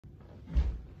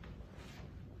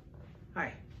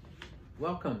Hi,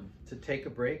 welcome to Take a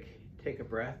Break, Take a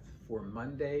Breath for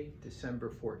Monday,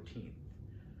 December 14th.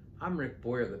 I'm Rick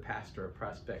Boyer, the pastor of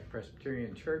Prospect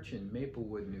Presbyterian Church in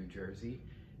Maplewood, New Jersey,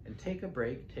 and Take a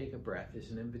Break, Take a Breath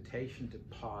is an invitation to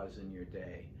pause in your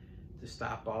day, to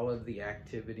stop all of the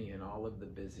activity and all of the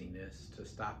busyness, to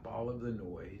stop all of the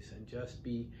noise and just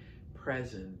be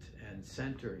present and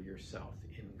center yourself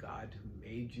in God who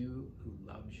made you, who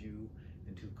loves you,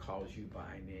 and who calls you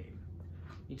by name.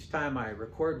 Each time I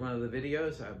record one of the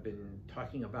videos, I've been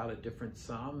talking about a different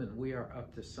psalm, and we are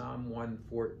up to Psalm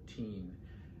 114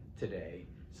 today.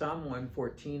 Psalm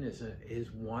 114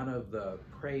 is one of the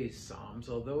praise psalms,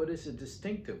 although it is a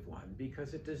distinctive one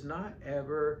because it does not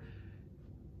ever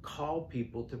call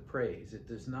people to praise. It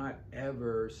does not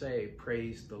ever say,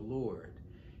 praise the Lord.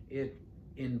 It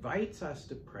invites us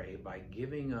to pray by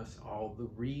giving us all the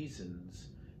reasons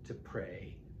to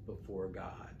pray before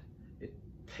God. It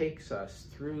takes us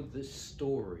through the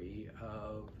story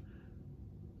of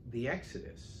the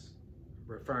Exodus,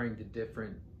 referring to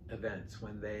different events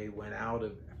when they went out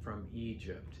from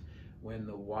Egypt, when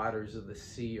the waters of the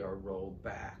sea are rolled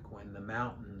back, when the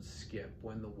mountains skip,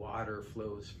 when the water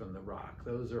flows from the rock.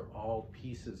 Those are all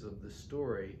pieces of the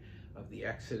story of the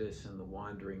Exodus and the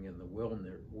wandering in the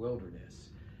wilderness.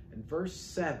 And verse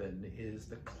 7 is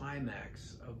the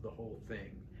climax of the whole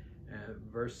thing.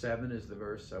 Verse 7 is the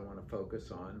verse I want to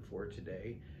focus on for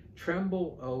today.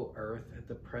 Tremble, O earth, at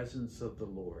the presence of the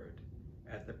Lord,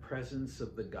 at the presence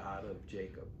of the God of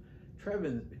Jacob.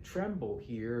 Tremble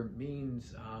here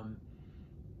means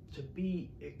to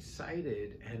be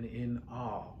excited and in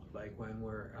awe, like when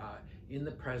we're in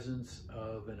the presence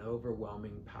of an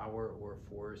overwhelming power or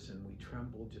force and we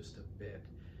tremble just a bit.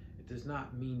 It does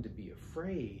not mean to be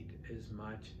afraid as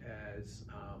much as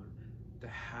to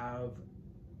have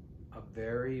a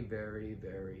very, very,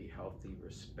 very healthy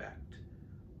respect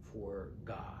for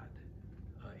God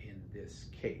in this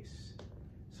case.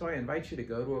 So I invite you to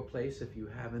go to a place, if you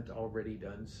haven't already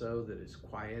done so, that is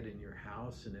quiet in your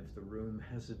house, and if the room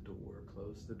has a door,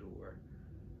 close the door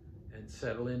and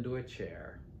settle into a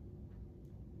chair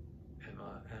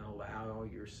and allow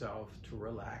yourself to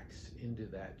relax into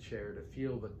that chair, to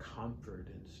feel the comfort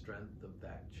and strength of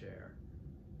that chair.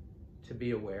 To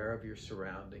be aware of your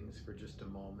surroundings for just a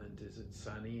moment. Is it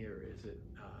sunny or is it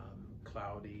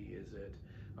cloudy? Is it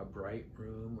a bright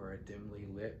room or a dimly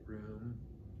lit room?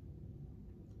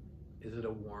 Is it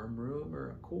a warm room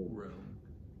or a cool room?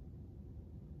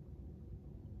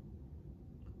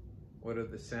 What are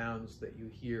the sounds that you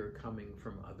hear coming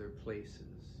from other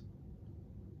places?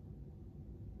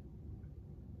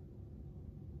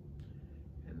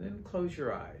 And then close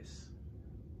your eyes.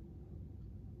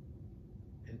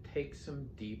 And take some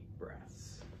deep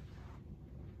breaths.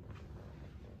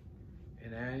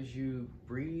 And as you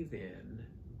breathe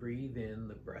in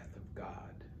the breath of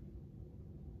God.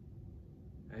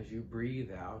 As you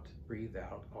breathe out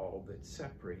all that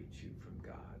separates you from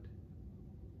God.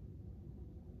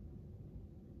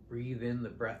 Breathe in the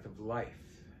breath of life.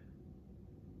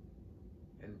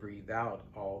 And breathe out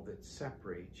all that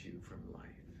separates you from life.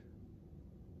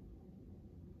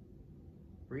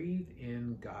 Breathe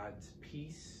in God's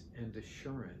peace and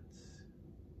assurance,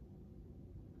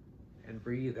 and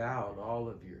breathe out all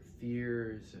of your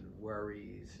fears and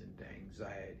worries and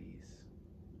anxieties.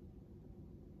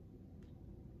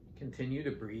 Continue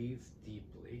to breathe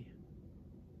deeply.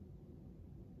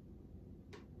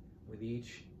 With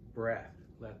each breath,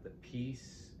 let the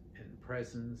peace and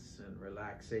presence and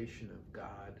relaxation of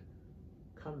God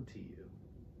come to you.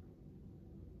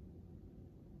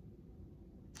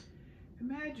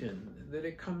 Imagine that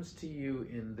it comes to you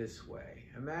in this way.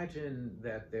 Imagine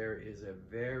that there is a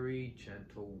very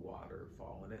gentle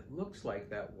waterfall, and it looks like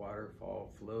that water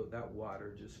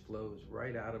just flows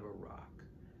right out of a rock.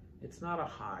 It's not a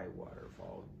high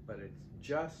waterfall, but it's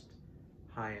just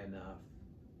high enough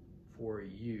for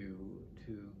you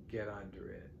to get under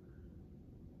it.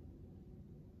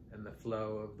 And the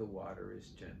flow of the water is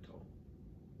gentle.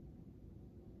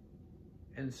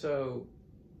 And so,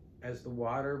 as the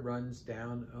water runs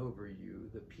down over you,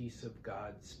 the peace of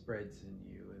God spreads in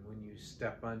you. And when you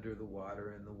step under the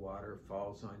water and the water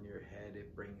falls on your head,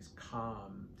 it brings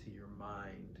calm to your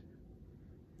mind.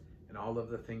 And all of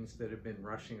the things that have been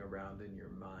rushing around in your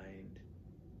mind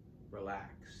relax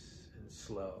and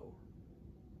slow.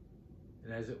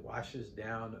 And as it washes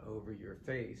down over your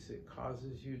face, it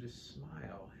causes you to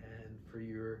smile and for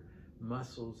your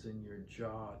muscles in your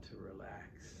jaw to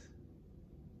relax.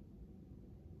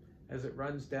 As it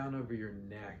runs down over your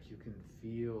neck, you can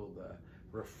feel the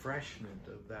refreshment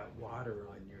of that water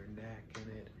on your neck,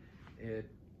 and it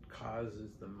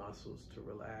causes the muscles to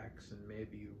relax, and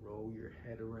maybe you roll your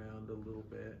head around a little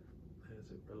bit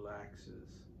as it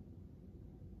relaxes.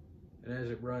 And as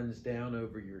it runs down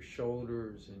over your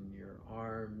shoulders and your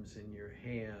arms and your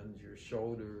hands, your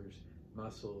shoulders,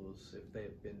 muscles, if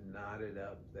they've been knotted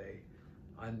up, they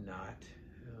unknot.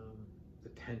 The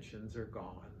tensions are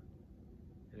gone.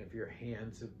 And if your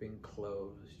hands have been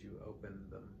closed, you open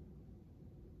them.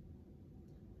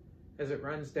 As it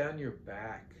runs down your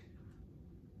back,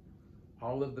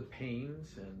 all of the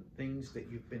pains and things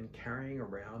that you've been carrying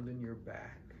around in your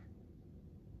back,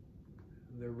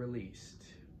 they're released.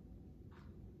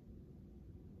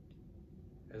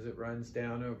 As it runs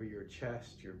down over your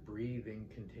chest, your breathing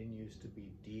continues to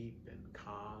be deep and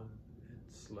calm and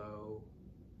slow,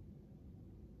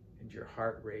 and your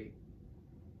heart rate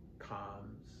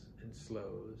calms and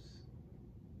slows.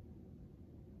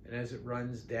 And as it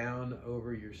runs down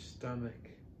over your stomach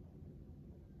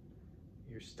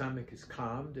is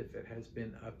calmed if it has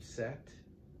been upset.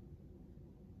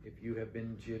 If you have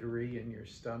been jittery in your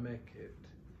stomach,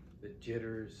 the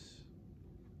jitters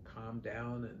calm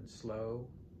down and slow.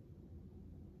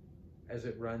 As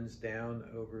it runs down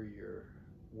over your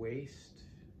waist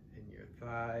and your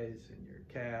thighs and your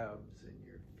calves and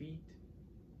your feet,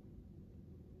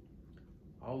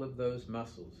 all of those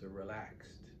muscles are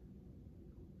relaxed.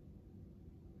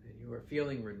 And you are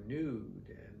feeling renewed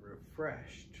and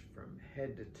refreshed from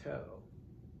head to toe.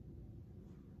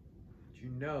 But you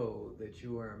know that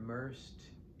you are immersed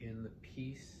in the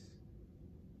peace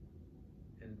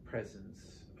and presence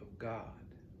of God.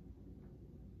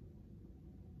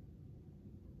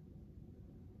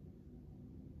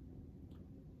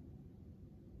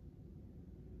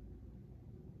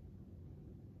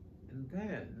 And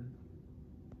then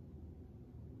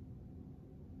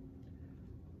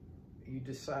you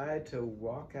decide to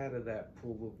walk out of that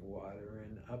pool of water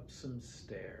and up some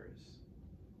stairs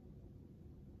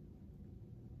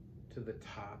to the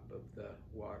top of the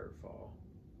waterfall.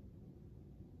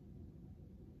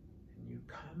 And you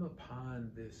come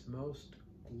upon this most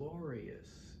glorious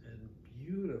and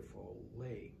beautiful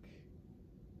lake.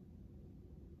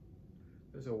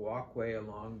 There's a walkway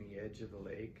along the edge of the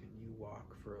lake, and you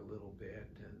walk for a little bit,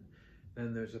 and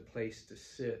then there's a place to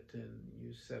sit, and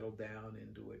you settle down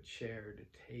into a chair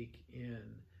to take in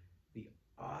the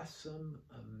awesome,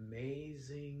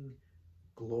 amazing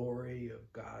glory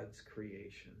of God's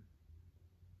creation.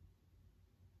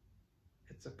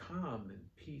 It's a calm and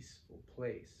peaceful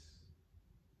place.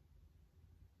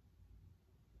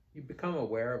 You become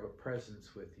aware of a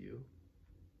presence with you.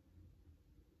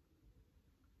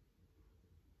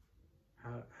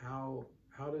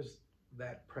 How does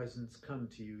that presence come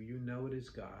to you? You know it is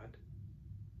God.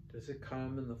 Does it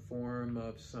come in the form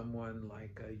of someone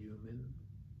like a human?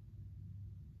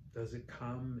 Does it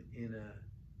come in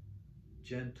a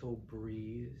gentle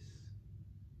breeze?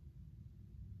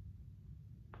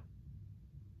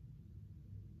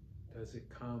 Does it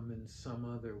come in some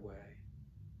other way,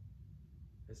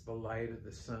 as the light of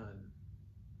the sun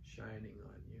shining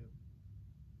on you?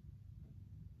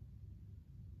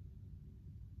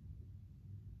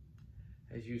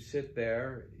 As you sit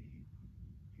there,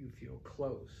 you feel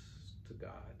close to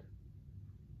God.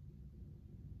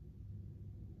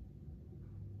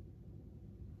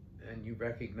 And you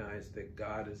recognize that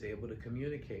God is able to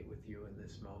communicate with you in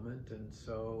this moment, and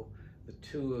so the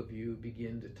two of you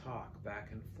begin to talk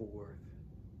back and forth.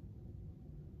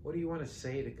 What do you want to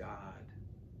say to God?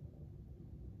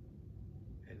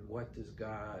 And what does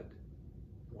God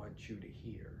want you to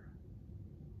hear?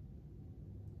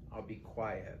 I'll be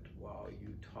quiet while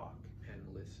you talk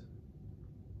and listen.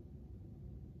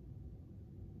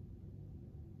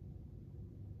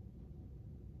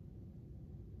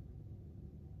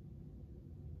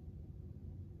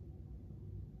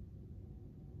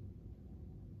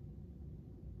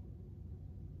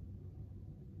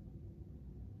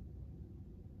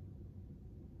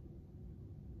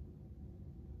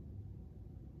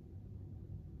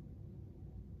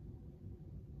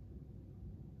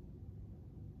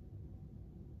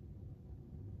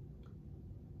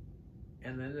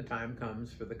 And then the time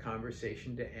comes for the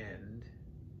conversation to end.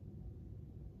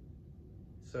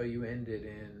 So you end it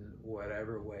in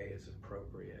whatever way is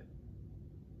appropriate.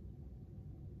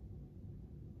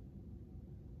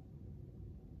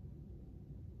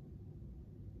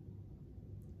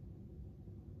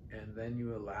 And then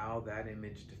you allow that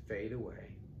image to fade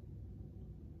away.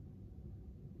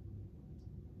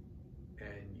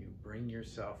 And you bring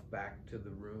yourself back to the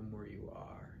room where you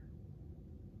are.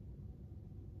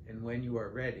 And when you are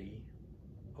ready,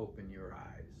 open your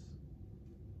eyes.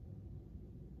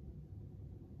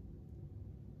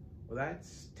 Well,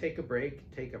 that's Take a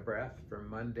Break, Take a Breath for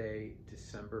Monday,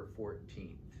 December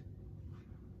 14th.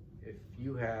 If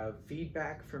you have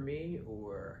feedback for me,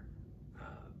 or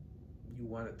you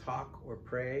want to talk or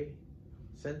pray,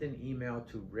 send an email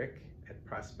to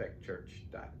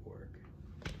rick@prospectchurch.org.